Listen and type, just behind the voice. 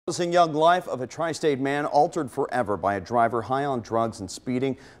Promising young life of a tri-state man altered forever by a driver high on drugs and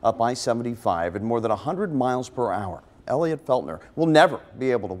speeding up I-75 at more than 100 miles per hour. Elliot Feltner will never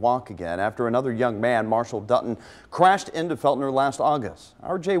be able to walk again after another young man, Marshall Dutton, crashed into Feltner last August.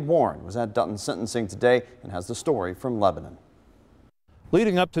 Our Jay Warren was at Dutton's sentencing today and has the story from Lebanon.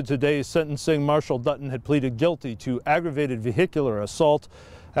 Leading up to today's sentencing, Marshall Dutton had pleaded guilty to aggravated vehicular assault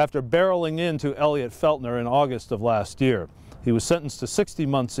after barreling into Elliot Feltner in August of last year. He was sentenced to 60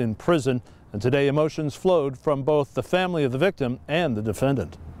 months in prison, and today emotions flowed from both the family of the victim and the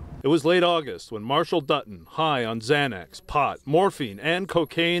defendant. It was late August when Marshall Dutton, high on Xanax, pot, morphine, and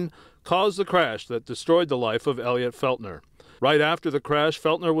cocaine, caused the crash that destroyed the life of Elliot Feltner. Right after the crash,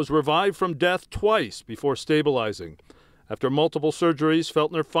 Feltner was revived from death twice before stabilizing. After multiple surgeries,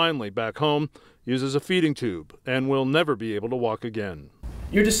 Feltner finally back home, uses a feeding tube, and will never be able to walk again.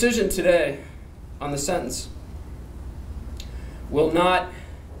 Your decision today on the sentence will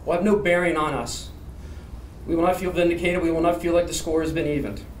have no bearing on us. We will not feel vindicated. We will not feel like the score has been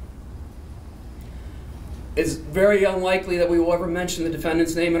evened. It's very unlikely that we will ever mention the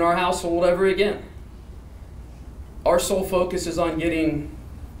defendant's name in our household ever again. Our sole focus is on getting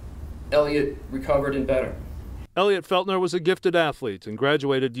Elliot recovered and better. Elliot Feltner was a gifted athlete and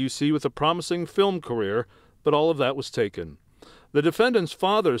graduated UC with a promising film career, but all of that was taken. The defendant's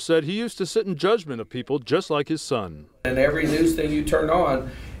father said he used to sit in judgment of people just like his son. And every news thing you turn on,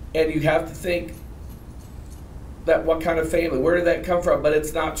 and you have to think that what kind of family, where did that come from? But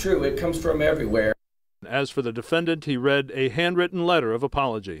it's not true. It comes from everywhere. As for the defendant, he read a handwritten letter of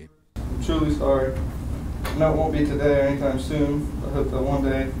apology. I'm truly sorry. No, it won't be today or anytime soon. I hope that one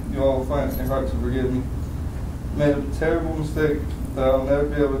day you all will find it in your heart to forgive me. I made a terrible mistake that I'll never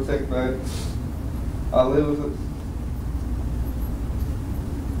be able to take back. I'll live with it.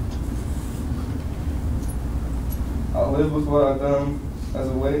 I'll live with what I've done as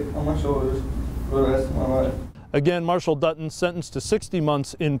a weight on my shoulders for the rest of my life. Again, Marshall Dutton sentenced to 60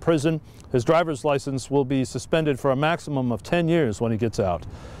 months in prison. His driver's license will be suspended for a maximum of 10 years when he gets out.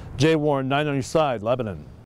 Jay Warren, 9 on your side, Lebanon.